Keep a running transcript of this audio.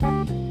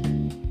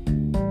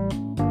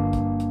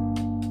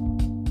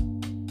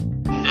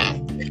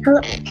Hello,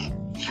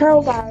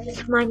 hello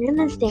guys, my name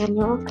is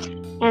Daniel,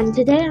 and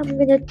today I'm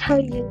gonna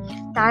tell you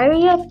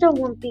Diary of the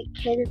Wimpy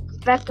Kid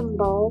Wrecking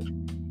Ball,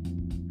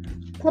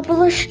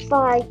 published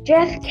by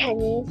Jeff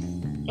Kenny,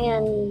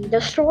 and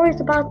the story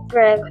is about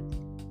Greg,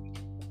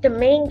 the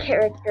main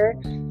character,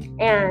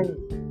 and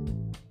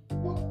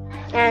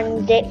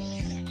it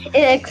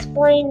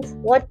explains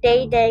what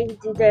day they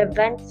do the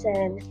events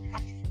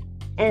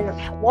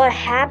and what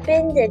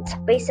happened. It's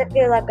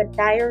basically like a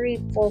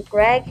diary for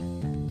Greg.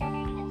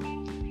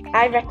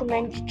 I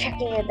recommend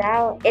checking it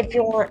out if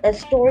you want a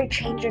story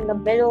change in the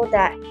middle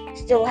that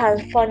still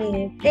has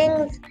funny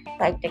things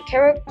like the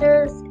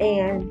characters,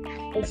 and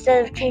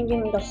instead of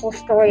changing the whole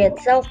story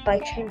itself by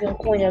changing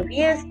point of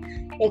views,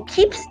 it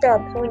keeps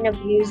the point of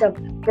views of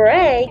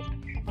Greg,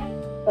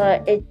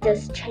 but it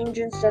just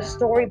changes the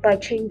story by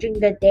changing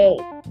the day.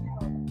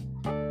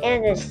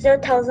 And it still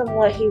tells him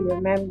what he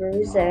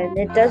remembers, and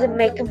it doesn't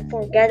make him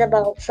forget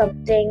about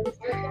something,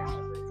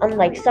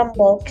 unlike some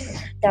books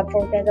that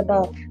forget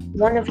about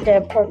one of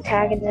the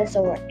protagonists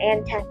or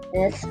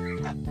antagonists.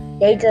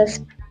 They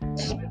just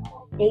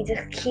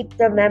keep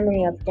the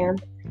memory of them.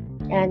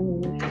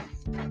 And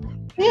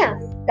yeah,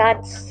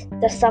 that's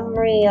the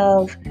summary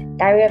of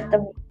Diary of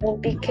the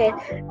Wimpy Kid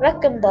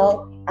Wrecking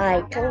Ball.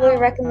 I totally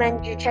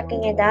recommend you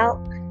checking it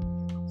out.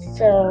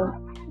 So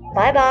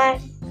bye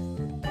bye.